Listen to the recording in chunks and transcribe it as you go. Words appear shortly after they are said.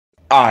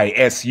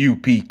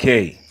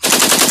I.S.U.P.K.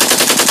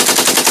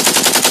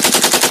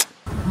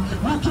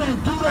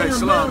 Hey,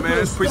 Shalom, man.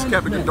 It's Priest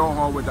Captain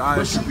Hall with the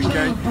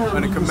I.S.U.P.K.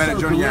 and the Commander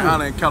Journey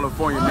Yahanna in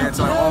California, man.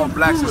 Telling all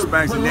blacks,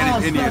 Hispanics, and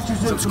Native Indians,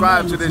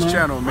 subscribe to this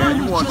channel,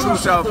 man. You want true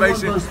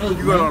salvation,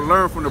 you're going to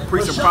learn from the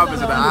priests and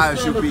prophets of the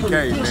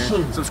I.S.U.P.K,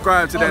 man.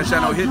 Subscribe to that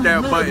channel, hit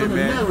that button,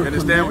 man.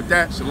 Understand with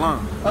that?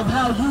 Shalom. All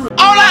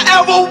I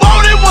ever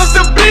wanted was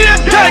to be a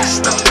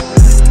gangster.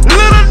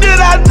 Little did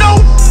I know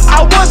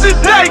I was in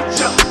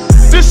danger.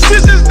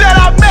 Decisions that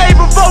I made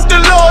provoked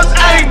the Lord's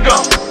anger.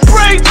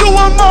 Prayed to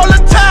him all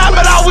the time,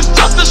 but I was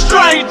just a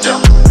stranger.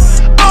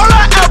 All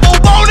I ever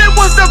wanted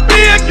was to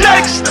be a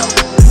gangster.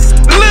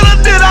 Little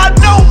did I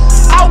know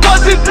I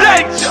was in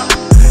danger.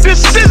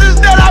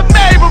 Decisions that I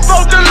made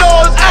provoked the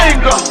Lord's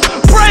anger.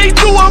 Prayed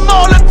to him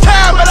all the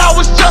time, but I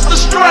was just a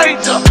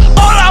stranger.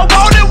 All I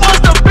wanted was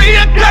to be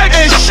a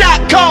gangster. And shot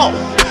call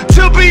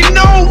to be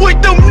known with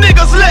them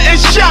niggas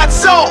letting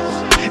shots off.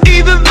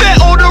 Either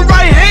that or the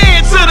right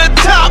hand to the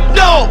top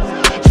dog.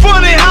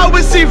 Funny how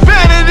we see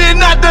vanity,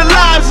 not the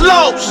lives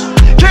lost.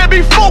 Can't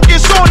be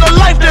focused on a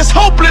life that's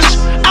hopeless.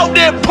 Out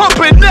there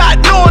pumping,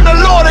 not knowing the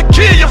Lord will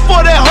kill you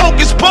for that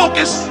hocus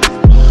pocus.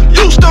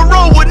 Used to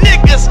roll with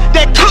niggas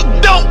that cook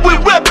dope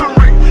with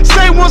weaponry.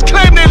 Same ones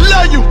claim they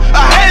love you.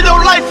 I had no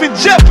life in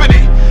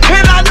jeopardy.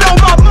 And I know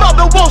my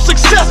mother wants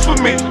success for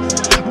me,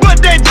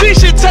 but that G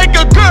should take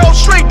a girl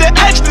straight to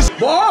ecstasy.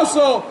 But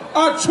also,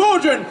 our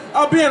children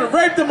are being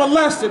raped and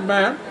molested,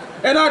 man.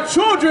 And our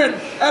children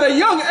at a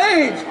young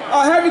age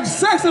are having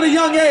sex at a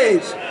young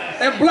age.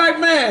 And black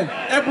man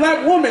and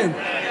black woman,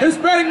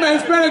 Hispanic man,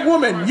 Hispanic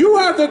woman, you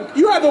have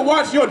to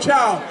watch your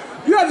child.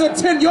 You have to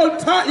attend your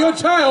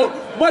child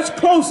much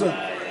closer.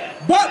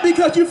 But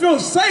because you feel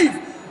safe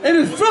in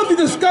this filthy,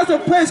 disgusting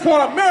place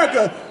called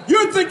America,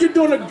 you think you're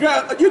doing a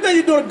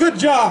good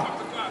job.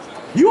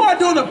 You are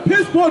doing a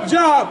piss poor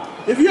job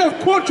if you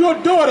have caught your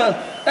daughter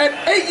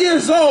at 8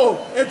 years old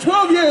and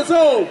 12 years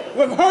old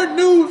with her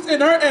nudes in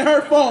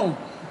her phone,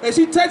 and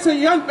she texting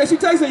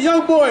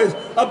young boys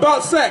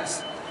about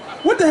sex.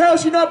 What the hell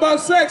she know about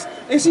sex?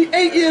 And she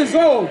 8 years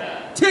old,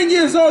 10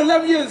 years old,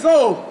 11 years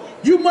old.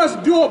 You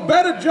must do a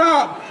better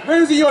job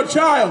raising your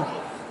child.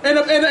 And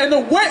where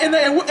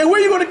are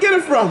you going to get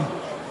it from?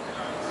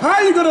 How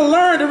are you going to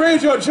learn to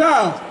raise your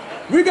child?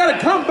 We got to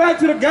come back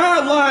to the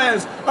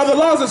guidelines of the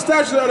laws and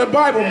statutes of the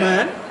Bible,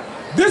 man.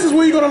 This is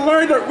where you're going to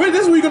learn.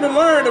 This is where you're going to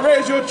learn to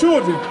raise your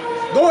children.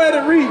 Go ahead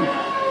and read.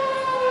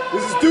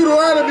 This is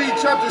Deuteronomy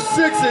chapter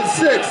 6 and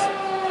 6.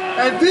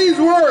 And these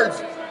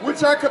words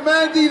which I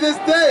command thee this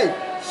day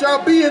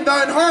shall be in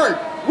thine heart.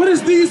 What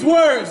is these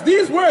words?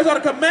 These words are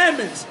the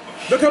commandments.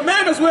 The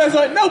commandments where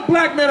no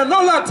black man or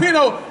no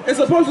Latino is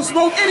supposed to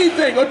smoke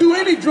anything or do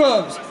any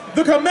drugs.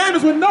 The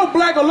commandments with no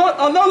black or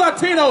no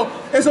Latino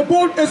is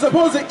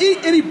supposed to eat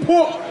any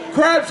pork,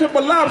 crab, shrimp,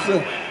 or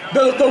lobster.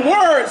 The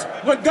words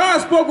when God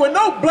spoke with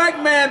no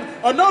black man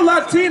or no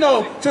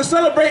Latino to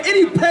celebrate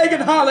any pagan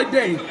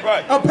holiday.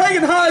 Right. A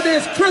pagan holiday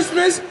is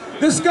Christmas,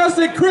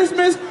 discussing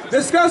Christmas,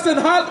 discussing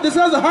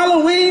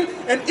Halloween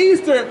and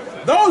Easter.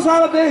 Those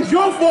holidays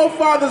your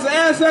forefathers and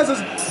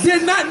ancestors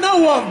did not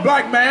know of,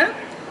 black man.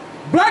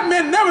 Black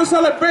men never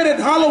celebrated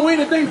Halloween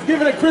and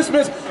Thanksgiving and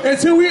Christmas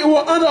until we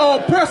were under our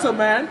oppressor,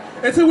 man.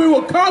 Until we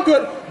were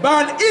conquered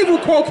by an evil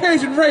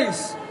Caucasian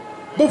race.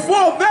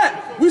 Before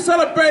that, we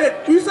celebrated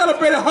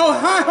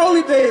high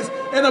holy days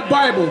in the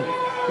Bible,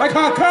 like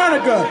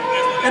Hanukkah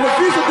and the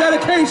Feast of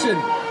Dedication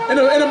and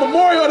the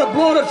memorial of the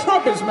blowing of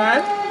trumpets,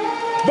 man.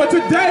 But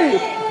today,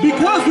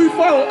 because we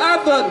follow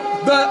after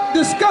the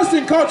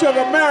disgusting culture of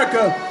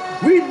America,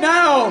 we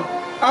now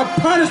are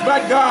punished by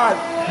God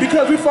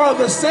because we follow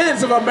the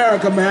sins of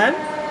America, man.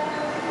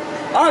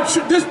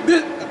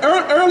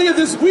 Earlier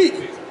this week,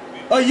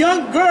 a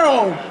young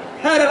girl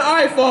had an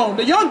iPhone.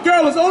 The young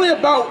girl is only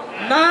about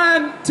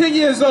 9, 10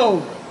 years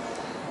old.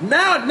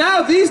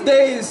 Now these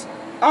days,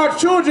 our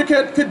children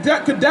could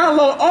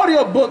download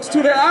audiobooks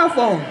to their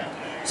iPhone.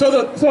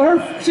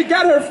 She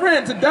got her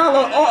friend to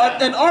download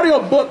an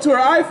audiobook to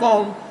her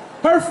iPhone.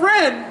 Her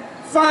friend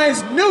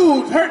finds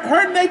nudes,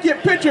 her naked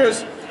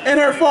pictures in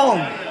her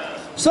phone.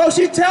 So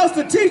she tells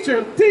the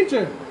teacher,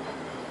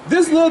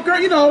 this little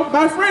girl,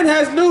 my friend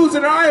has nudes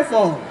in her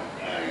iPhone.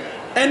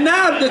 And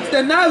now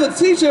the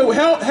teacher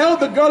held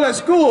the girl at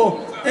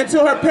school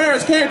until her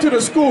parents came to the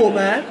school,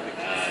 man.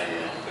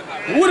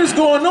 What is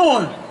going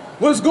on?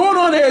 What's going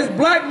on there is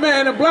black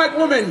man and black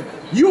woman.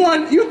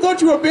 You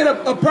thought you were being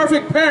a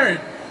perfect parent.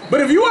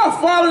 But if you are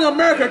following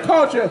American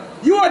culture,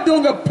 you are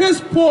doing a piss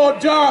poor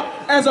job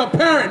as a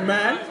parent,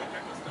 man.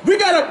 We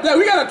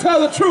gotta tell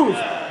the truth.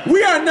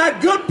 We are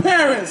not good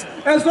parents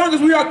as long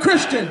as we are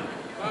Christian.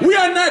 We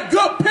are not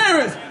good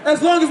parents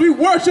as long as we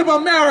worship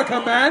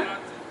America, man.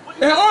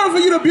 In order for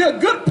you to be a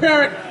good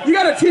parent, you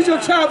gotta teach your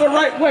child the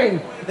right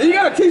way. And you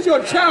gotta teach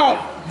your child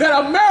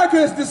that America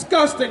is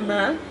disgusting,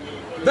 man.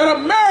 That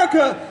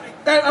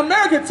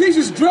America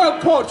teaches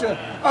drug culture.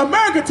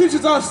 America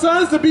teaches our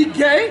sons to be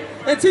gay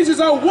and teaches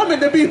our women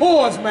to be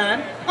whores,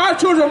 man. Our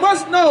children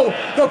must know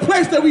the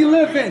place that we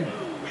live in.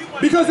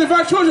 Because if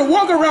our children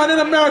walk around in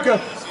America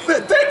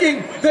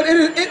thinking that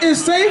it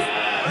is safe,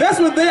 that's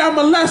when they are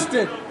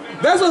molested.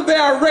 That's when they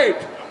are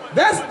raped.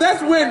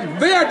 That's when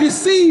they are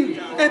deceived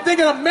and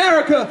thinking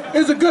America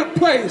is a good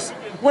place.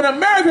 When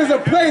America is a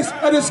place,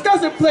 a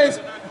disgusting place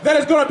that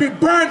is going to be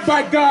burned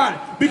by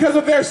God because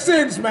of their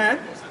sins, man.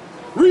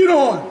 Read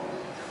on.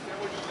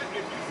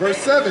 Verse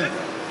 7.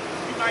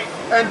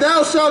 And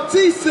thou shalt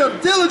teach them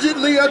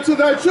diligently unto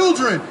thy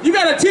children. You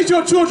got to teach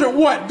your children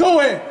what? Go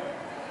ahead.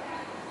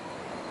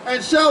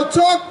 And shalt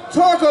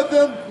talk of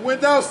them when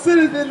thou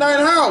sittest in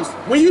thine house.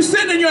 When you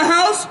sit in your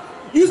house,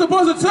 you're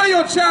supposed to tell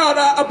your child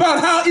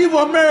about how evil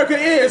America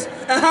is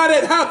and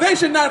how they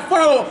should not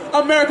follow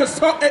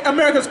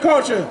America's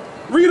culture.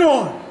 Read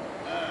on.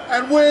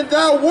 And when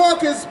thou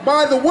walkest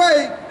by the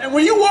way, and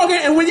when you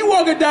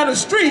walking down the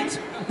street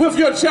with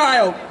your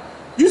child,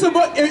 you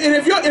supposed, and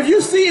if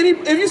you see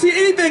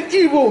anything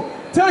evil,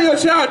 tell your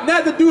child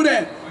not to do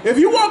that. If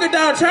you walking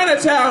down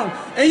Chinatown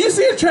and you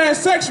see a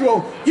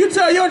transsexual, you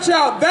tell your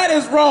child that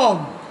is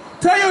wrong.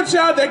 Tell your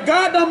child that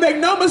God don't make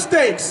no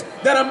mistakes.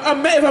 That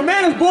if a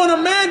man is born a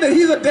man, then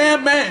he's a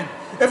damn man.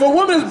 If a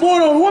woman is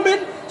born a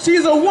woman,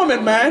 she's a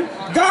woman, man.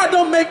 God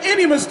don't make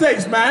any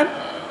mistakes, man.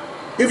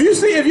 If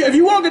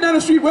you walking down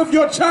the street with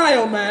your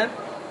child, man,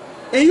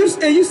 and you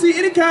see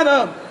any kind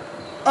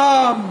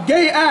of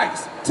gay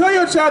acts, tell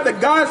your child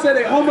that God said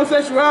that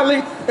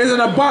homosexuality is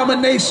an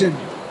abomination.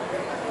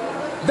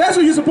 That's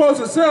what you're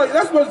supposed to tell.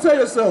 That's what to tell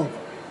yourself.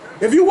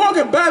 If you're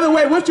walking by the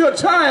way with your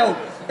child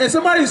and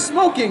somebody's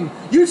smoking,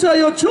 you tell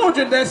your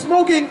children that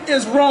smoking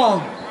is wrong.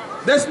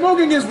 That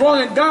smoking is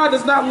wrong and God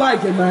does not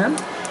like it, man.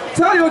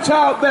 Tell your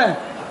child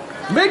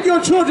that. Make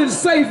your children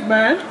safe,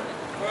 man.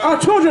 Our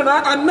children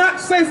are not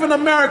safe in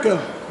America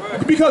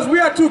because we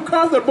are too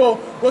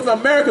comfortable with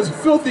America's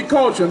filthy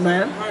culture,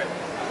 man.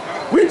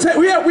 We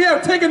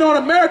have taken on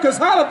America's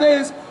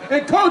holidays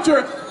and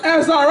culture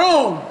as our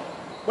own.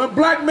 When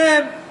black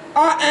men,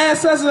 our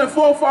ancestors and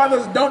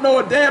forefathers don't know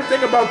a damn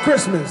thing about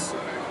Christmas.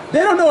 They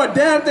don't know a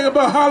damn thing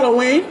about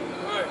Halloween.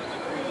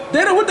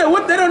 They don't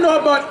know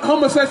about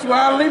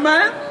homosexuality,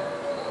 man.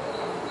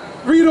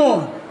 Read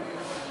on.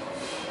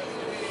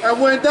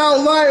 And when thou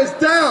liest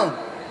down,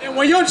 and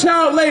when your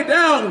child lay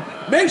down,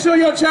 make sure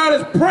your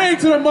child is praying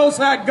to the Most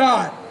High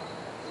God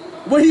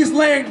when he's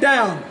laying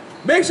down.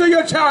 Make sure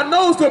your child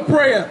knows the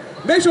prayer.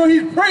 Make sure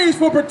he prays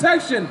for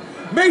protection.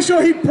 Make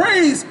sure he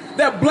prays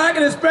that black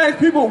and Hispanic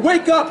people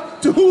wake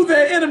up to who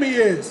their enemy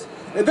is,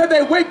 and that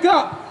they wake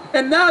up,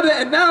 and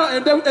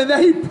that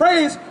he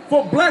prays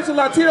for blacks and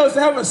Latinos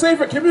to have a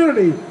safer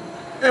community.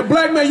 And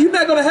black man, you're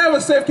not going to have a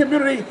safe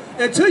community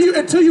until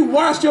you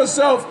wash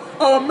yourself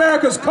of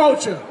America's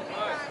culture.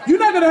 You're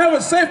not going to have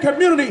a safe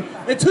community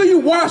until you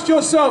wash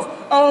yourself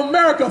of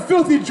America's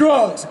filthy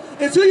drugs.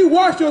 Until you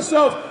wash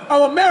yourself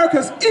of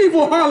America's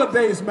evil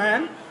holidays,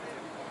 man.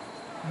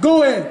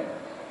 Go ahead.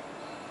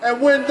 And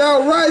when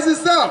thou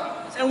risest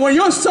up, and when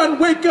your son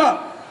wake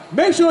up,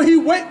 make sure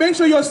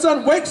your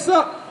son wakes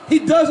up, he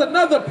does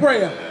another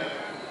prayer.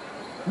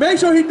 Make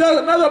sure he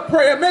does another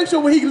prayer. Make sure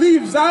when he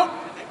leaves out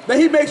that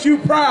he makes you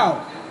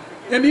proud.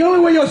 And the only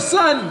way your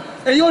son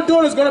and your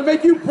daughter is going to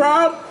make you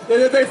proud is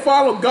if they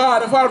follow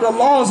God and follow the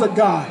laws of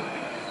God.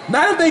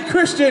 Not if they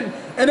Christian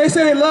and they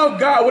say they love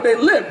God with their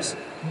lips,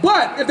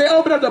 but if they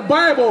open up the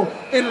Bible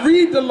and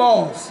read the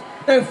laws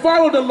and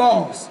follow the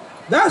laws.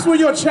 That's when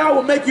your child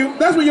will make you.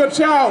 That's when your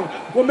child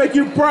will make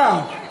you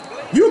proud.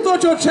 You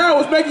thought your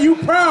child was making you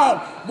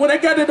proud when they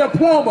got their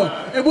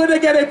diploma and when they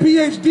got their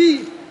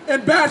PhD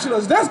and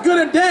bachelor's. That's good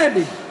and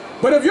dandy.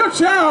 But if your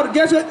child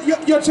gets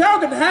your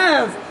child can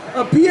have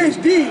a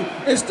PhD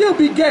and still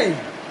be gay,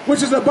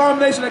 which is an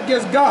abomination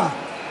against God.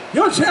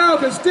 Your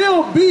child can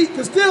still be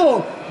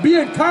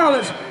in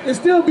college and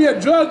still be a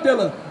drug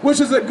dealer, which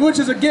is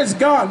against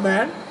God,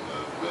 man.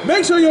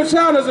 Make sure your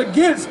child is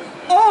against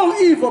all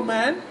evil,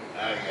 man.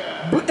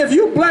 If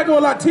you black or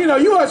Latino,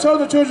 you are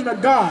chosen children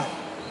of God.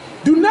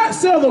 Do not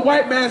sell the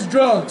white man's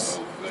drugs.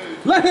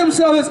 Let him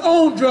sell his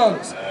own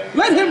drugs.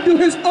 Let him do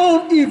his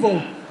own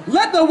evil.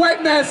 Let the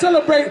white man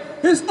celebrate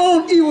his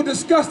own evil,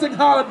 disgusting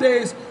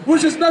holidays,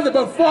 which is nothing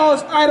but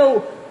false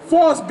idol,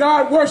 false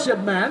God worship,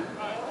 man.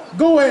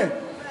 Go ahead.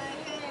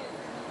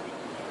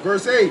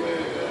 Verse 8.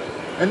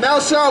 And thou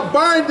shalt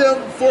bind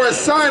them for a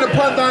sign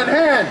upon thine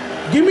hand.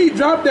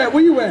 Drop that.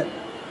 Where you at?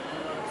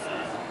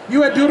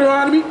 You at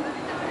Deuteronomy?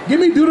 Give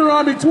me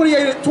Deuteronomy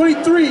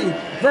 23,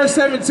 verse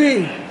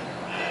 17.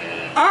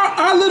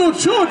 Our little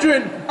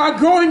children are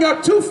growing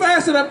up too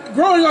fast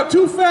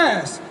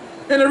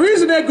and the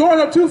reason they're growing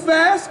up too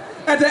fast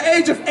at the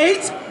age of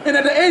 8 and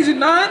at the age of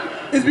 9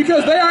 is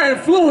because they are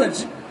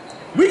influenced.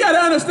 We got to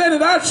understand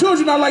that our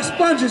children are like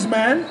sponges,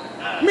 man.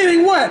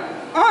 Meaning what?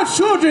 Our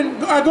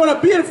children are going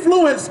to be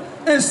influenced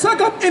and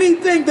suck up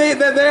anything they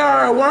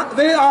are around.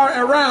 They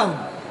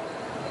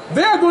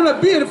are going to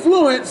be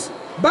influenced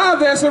by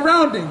their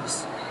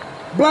surroundings.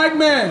 Black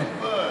man,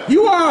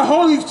 you are a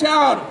holy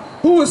child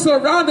who is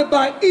surrounded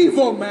by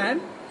evil,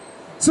 man.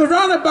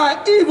 Surrounded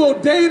by evil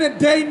day in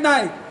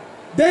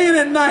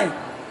and night.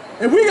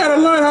 And we got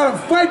to learn how to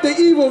fight the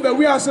evil that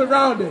we are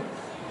surrounded.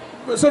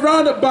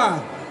 surrounded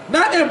by.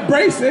 Not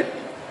embrace it.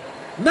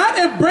 Not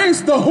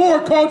embrace the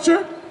whore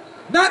culture.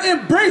 Not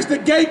embrace the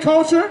gay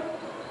culture.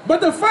 But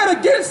to fight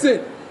against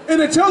it and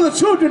to tell the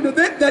children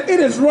that it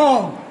is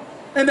wrong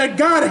and that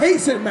God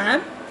hates it,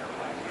 man.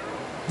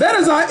 That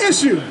is our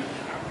issue.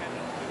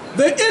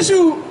 The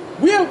issue,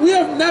 we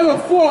have never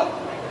fought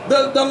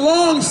the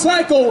long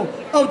cycle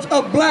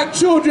of black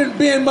children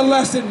being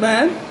molested,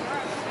 man.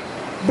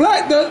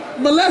 The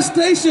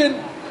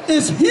molestation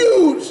is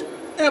huge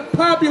and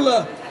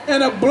popular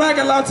in the black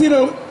and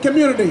Latino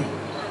community.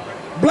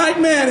 Black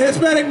man,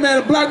 Hispanic man,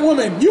 and black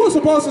woman, you were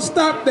supposed to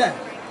stop that.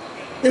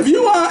 If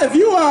you are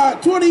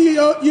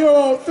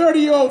 20-year-old,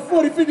 30-year-old,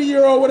 40,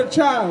 50-year-old with a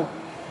child,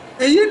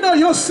 and you know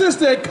your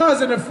sister and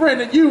cousin and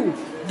friend and you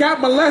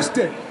got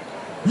molested,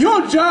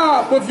 your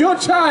job with your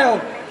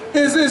child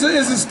is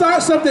to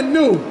start something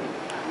new.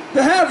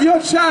 To have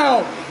your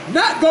child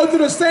not go through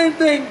the same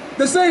thing,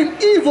 the same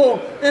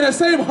evil and the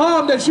same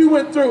harm that you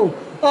went through,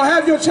 or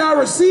have your child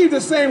receive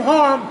the same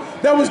harm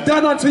that was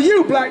done unto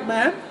you, black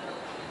man.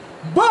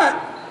 But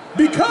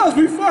because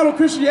we follow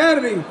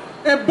Christianity,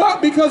 and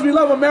because we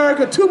love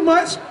America too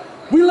much,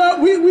 we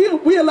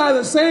allow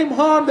the same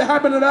harm that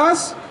happened to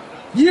us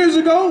years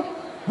ago,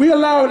 we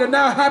allow it to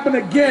now happen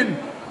again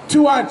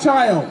to our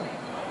child.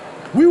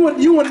 You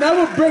will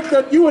never break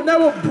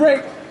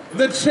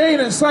the chain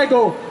and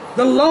cycle,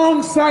 the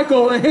long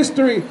cycle and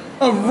history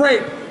of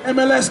rape and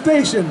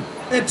molestation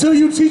until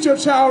you teach your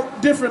child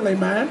differently,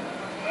 man.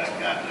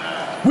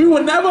 We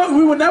will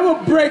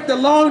never break the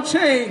long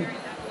chain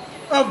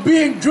of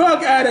being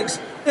drug addicts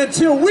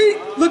until we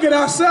look at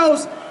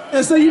ourselves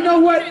and say, you know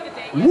what?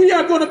 We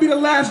are going to be the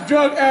last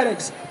drug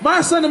addicts.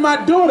 My son and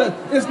my daughter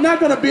is not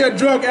going to be a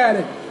drug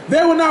addict.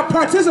 They will not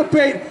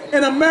participate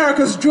in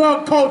America's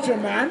drug culture,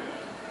 man.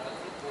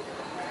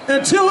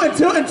 Until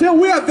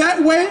we are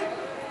that way,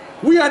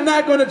 we are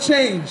not going to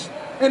change.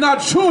 And our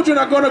children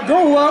are going to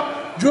grow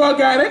up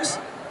drug addicts.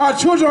 Our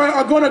children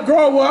are going to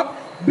grow up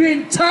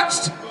being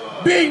touched,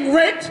 being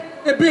raped,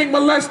 and being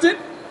molested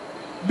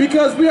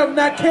because we have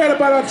not cared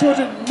about our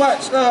children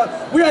much.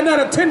 We are not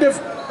attentive.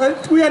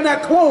 We are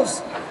not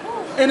close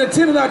and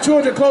attending our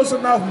children close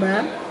enough,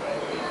 man.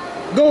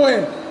 Go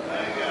ahead.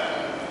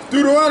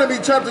 Deuteronomy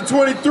chapter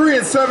 23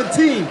 and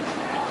 17.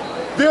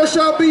 There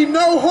shall be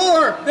no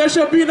whore. There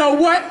shall be no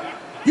what?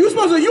 You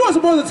are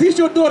supposed to teach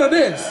your daughter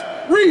this.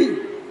 Read.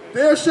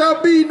 There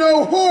shall be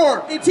no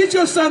whore. And teach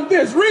your son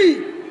this.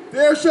 Read.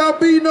 There shall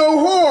be no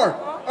whore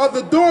of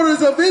the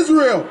daughters of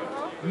Israel,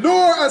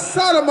 nor a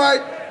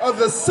sodomite of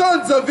the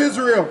sons of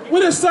Israel.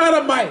 What is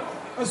sodomite?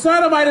 A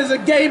sodomite is a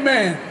gay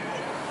man.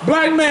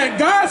 Black man.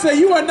 God said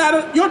you are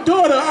not your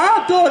daughter.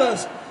 Our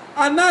daughters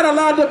are not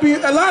allowed to be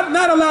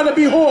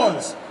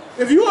whores.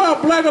 If you are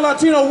a black or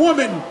Latino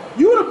woman,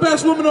 you're the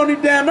best woman on the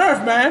damn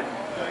earth, man.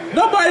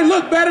 Nobody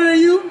look better than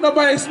you.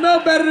 Nobody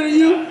smell better than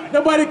you.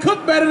 Nobody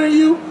cook better than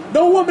you.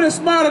 No woman is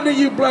smarter than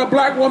you,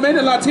 black woman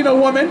and Latino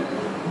woman.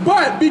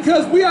 But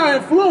because we are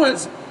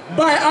influenced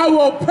by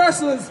our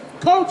oppressors'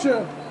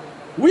 culture,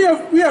 we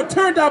have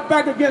turned our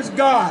back against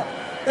God.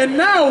 And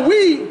now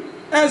we,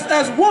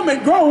 as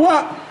women, grow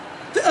up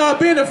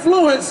being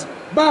influenced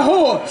by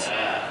whores.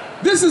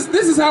 This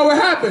is how it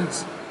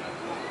happens.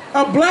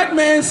 A black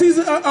man sees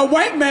a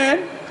white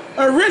man,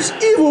 a rich,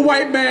 evil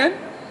white man.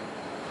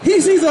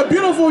 He sees a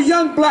beautiful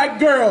young black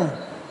girl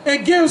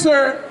and gives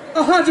her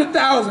 $100,000,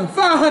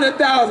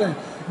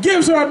 $500,000,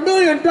 gives her $1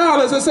 million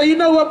and say, you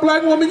know what,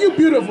 black woman, you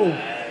beautiful.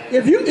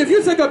 If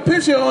you take a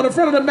picture on the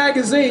front of the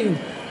magazine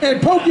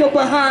and poke your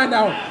behind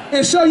out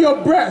and show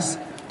your breasts,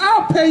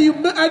 I'll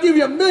give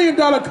you $1 million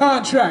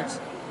contracts.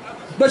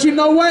 But you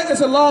know what?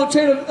 It's a long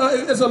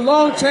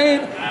chain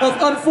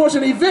of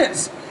unfortunate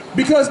events.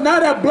 Because now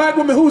that black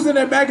woman who's in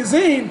that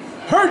magazine,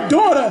 her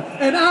daughter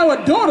and our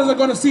daughters are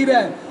going to see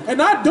that.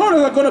 And our daughters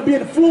are going to be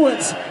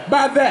influenced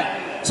by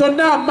that. So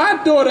now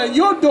my daughter and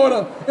your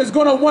daughter is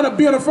going to want to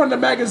be on the front of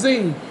the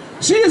magazine.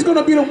 She is going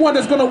to be the one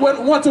that's going to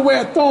want to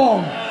wear a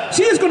thong.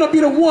 She is going to be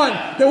the one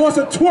that wants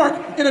to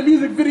twerk in the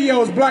music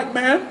videos, black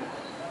man.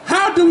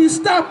 How do you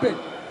stop it?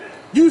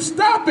 You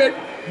stop it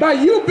by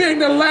you being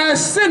the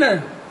last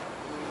sinner.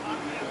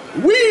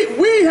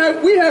 We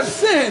have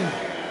sinned.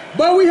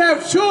 But we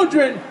have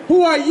children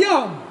who are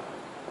young,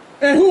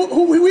 and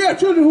we have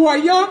children who are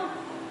young,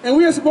 and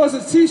we are supposed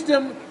to teach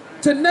them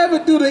to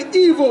never do the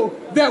evil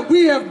that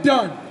we have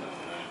done.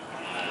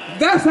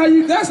 That's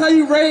how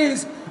you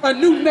raise a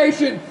new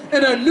nation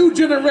and a new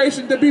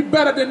generation to be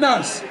better than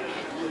us.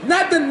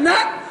 Not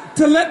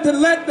to let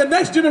the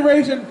next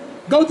generation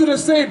go through the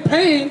same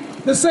pain,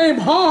 the same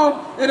harm,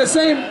 and the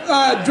same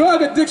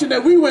drug addiction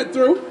that we went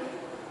through.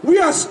 We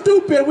are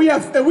stupid. We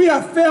have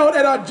failed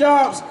at our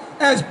jobs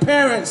as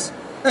parents,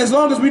 as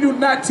long as we do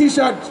not teach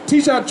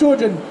our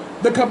children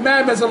the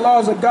commandments and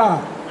laws of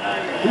God.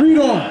 Read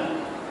on.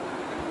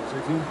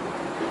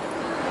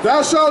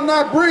 Thou shalt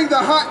not bring the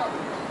high.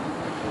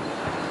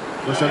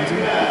 Verse 17.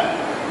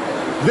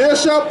 There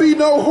shall be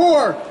no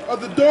whore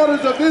of the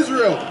daughters of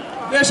Israel.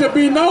 There shall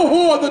be no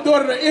whore of the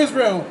daughters of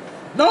Israel.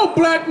 No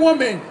black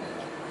woman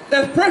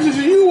as precious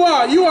as you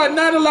are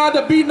not allowed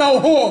to be no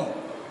whore.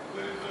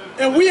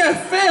 And we have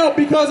failed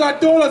because our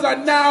daughters are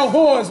now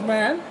whores,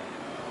 man.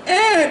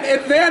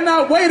 And they're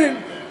not waiting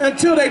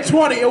until they're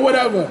 20 or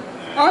whatever.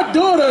 Our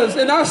daughters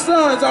and our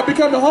sons are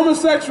becoming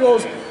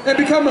homosexuals and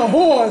becoming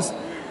whores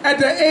at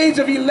the age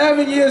of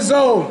 11 years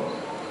old.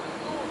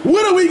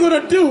 What are we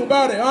going to do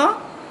about it, huh?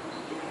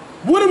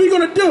 What are we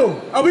going to do?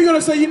 Are we going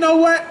to say, you know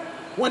what?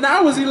 When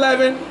I was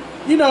 11,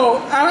 you know,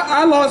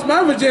 I lost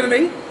my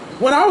virginity.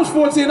 When I was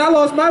 14, I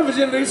lost my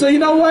virginity. So you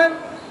know what?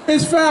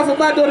 It's fine for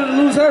my daughter to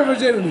lose her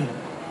virginity.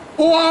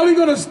 Or are we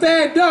going to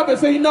stand up and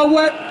say, you know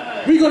what?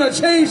 We're going to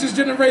change this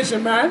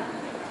generation, man.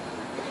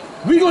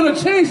 We're going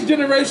to change the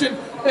generation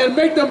and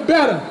make them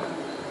better.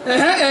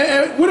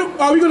 And what,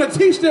 are we going to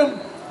teach them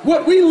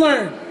what we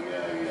learned?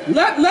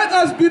 Let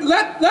us be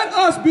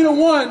the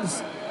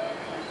ones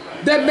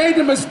that made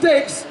the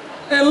mistakes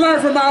and learn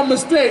from our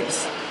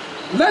mistakes.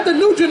 Let the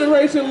new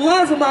generation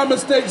learn from our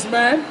mistakes,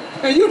 man.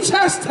 And you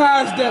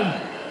chastise them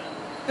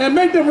and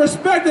make them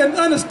respect and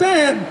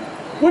understand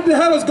what the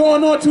hell is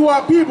going on to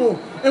our people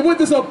and what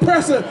this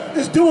oppressor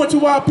is doing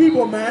to our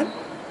people, man.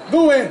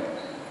 Go ahead.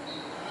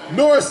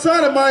 Nor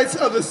sodomites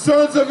of the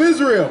sons of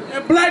Israel.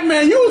 And black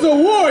man, you was a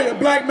warrior,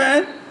 black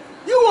man.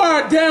 You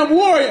are a damn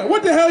warrior.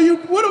 What the hell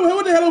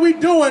what the hell are we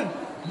doing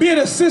being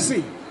a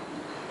sissy?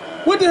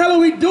 What the hell are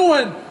we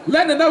doing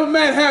letting another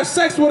man have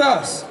sex with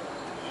us?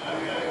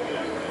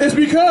 It's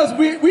because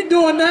we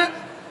doing that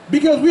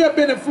because we have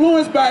been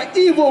influenced by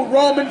evil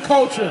Roman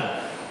culture.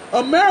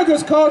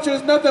 America's culture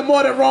is nothing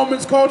more than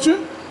Roman's culture.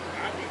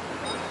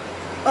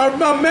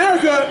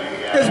 America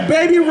is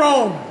baby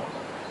Rome.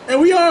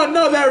 And we all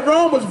know that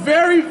Rome was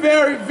very,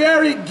 very,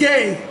 very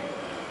gay.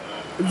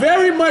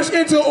 Very much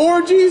into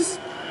orgies,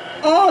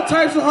 all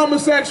types of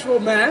homosexual,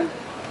 man.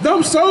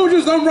 Them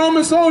soldiers, them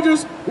Roman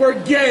soldiers were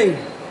gay.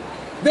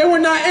 They were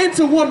not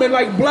into women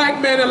like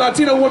black men and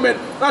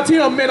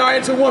Latino men are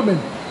into women.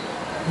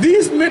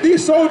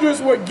 These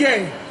soldiers were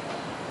gay.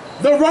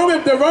 The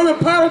Roman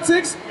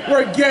politics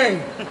were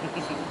gay.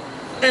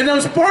 And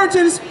those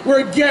Spartans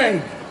were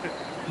gay.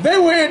 They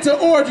were into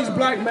orgies,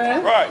 black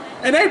man. Right.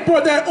 And they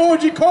brought that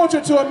orgy culture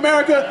to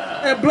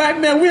America, and black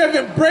men, we have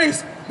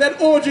embraced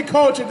that orgy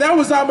culture. That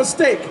was our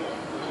mistake.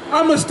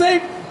 Our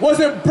mistake was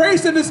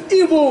embracing this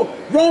evil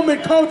Roman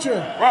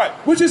culture. Right.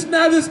 Which is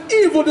now this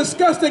evil,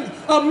 disgusting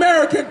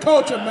American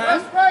culture, man.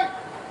 That's right.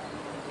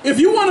 If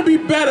you want to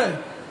be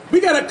better, we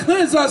got to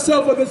cleanse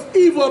ourselves of this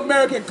evil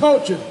American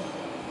culture.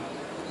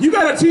 You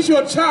got to teach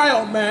your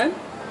child, man.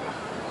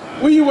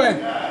 Where you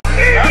at?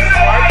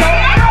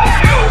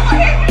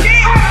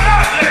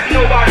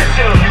 Nobody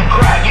tell you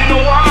crack. You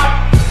know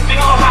why?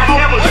 Because I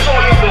never saw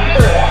you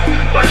before.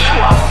 But you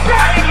a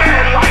black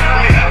man like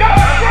me.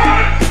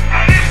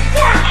 And it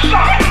works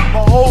out.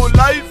 My whole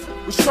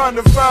life was trying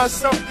to find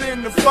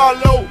something to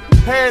follow.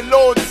 Had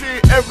loyalty,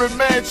 every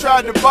man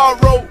tried to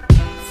borrow.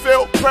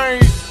 Felt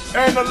pain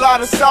and a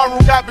lot of sorrow.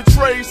 Got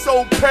betrayed,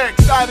 sold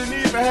packs, I didn't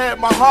even have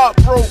my heart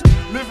broke.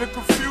 Living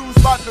confused,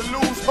 about to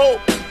lose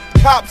hope.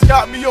 Cops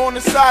got me on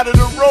the side of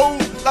the road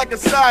like a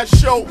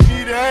sideshow.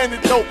 Need an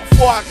antidote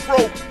before I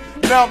croak.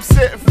 Now I'm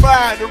setting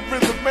fire to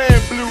rhythm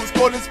man blues,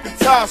 call this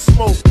guitar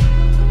smoke.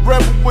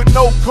 Rebel with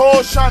no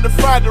cause, trying to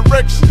find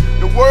direction.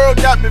 The world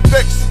got me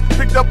vexed.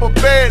 Picked up a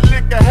bad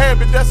liquor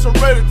habit that's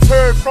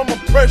hereditary from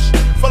oppression.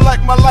 Felt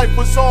like my life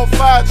was on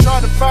fire,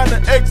 trying to find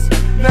an exit.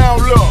 Now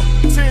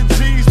look, 10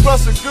 G's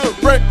plus a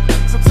good record.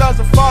 Sometimes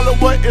a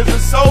follower is a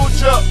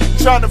soldier,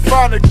 trying to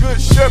find a good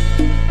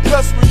shepherd.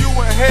 Plus when you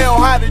in hell,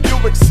 how do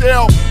you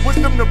excel?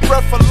 Wisdom the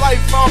breath of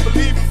life, I don't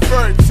believe in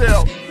fairy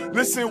tale.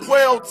 Listen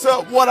well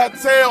to what I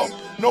tell.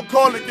 No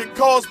calling can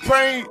cause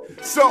pain.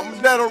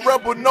 Something that a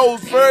rebel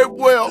knows very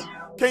well.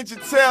 Can't you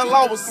tell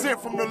I was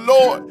sent from the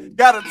Lord?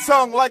 Got a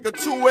tongue like a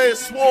two-edged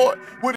sword.